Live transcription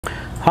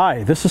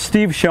Hi, this is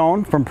Steve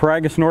Schoen from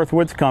Piragis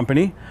Northwoods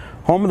Company,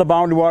 home of the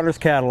Boundary Waters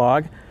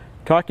catalog,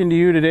 talking to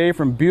you today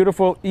from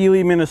beautiful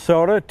Ely,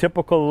 Minnesota,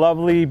 typical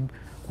lovely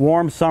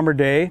warm summer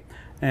day.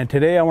 And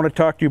today I want to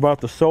talk to you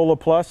about the Solo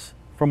Plus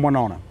from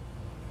Wenonah.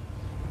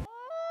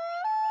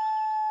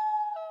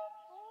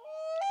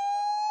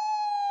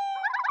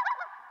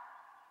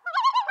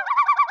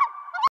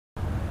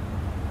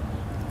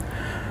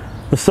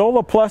 The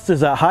Solo Plus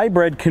is a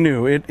hybrid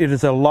canoe. It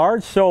is a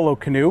large solo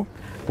canoe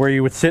where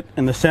you would sit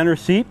in the center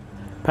seat,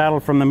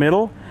 paddle from the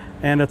middle,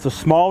 and it's a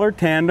smaller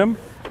tandem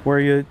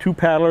where two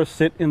paddlers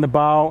sit in the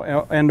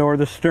bow and or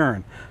the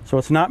stern. So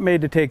it's not made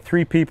to take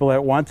three people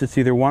at once. It's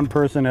either one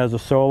person as a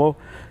solo,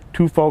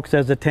 two folks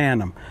as a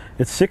tandem.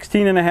 It's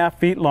 16.5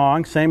 feet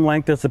long, same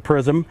length as the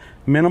Prism,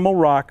 minimal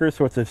rocker,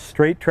 so it's a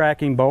straight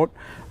tracking boat,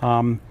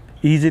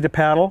 easy to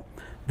paddle.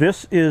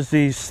 This is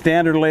the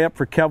standard layup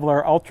for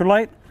Kevlar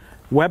ultralight.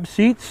 Web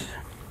seats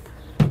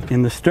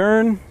in the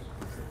stern.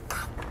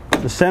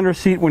 The center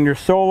seat when you're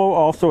solo,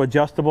 also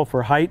adjustable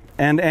for height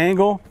and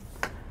angle.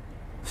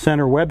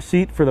 Center web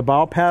seat for the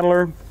bow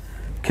paddler.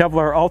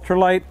 Kevlar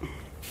ultralight.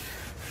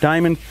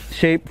 Diamond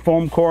shaped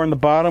foam core in the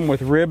bottom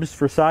with ribs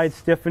for side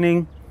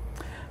stiffening.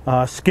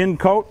 Skin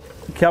coat,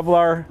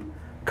 Kevlar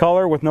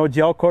color with no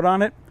gel coat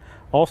on it.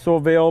 Also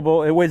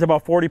available, it weighs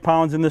about 40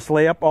 pounds in this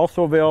layup.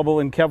 Also available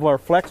in Kevlar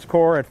flex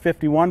core at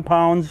 51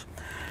 pounds.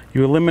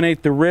 You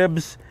eliminate the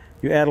ribs.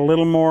 You add a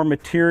little more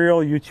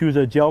material, you choose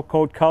a gel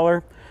coat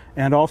color,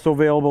 and also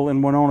available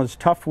in Wenonah's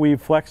Tough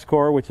Weave Flex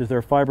Core, which is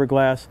their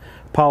fiberglass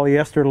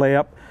polyester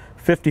layup.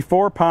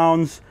 54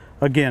 pounds,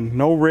 again,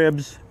 no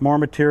ribs, more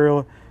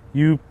material,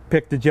 you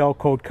pick the gel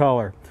coat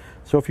color.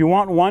 So if you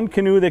want one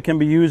canoe that can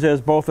be used as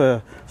both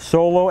a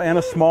solo and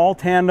a small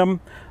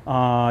tandem,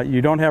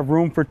 you don't have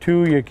room for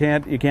two, you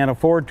can't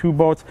afford two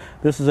boats,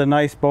 this is a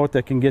nice boat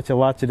that can get you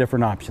lots of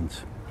different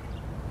options.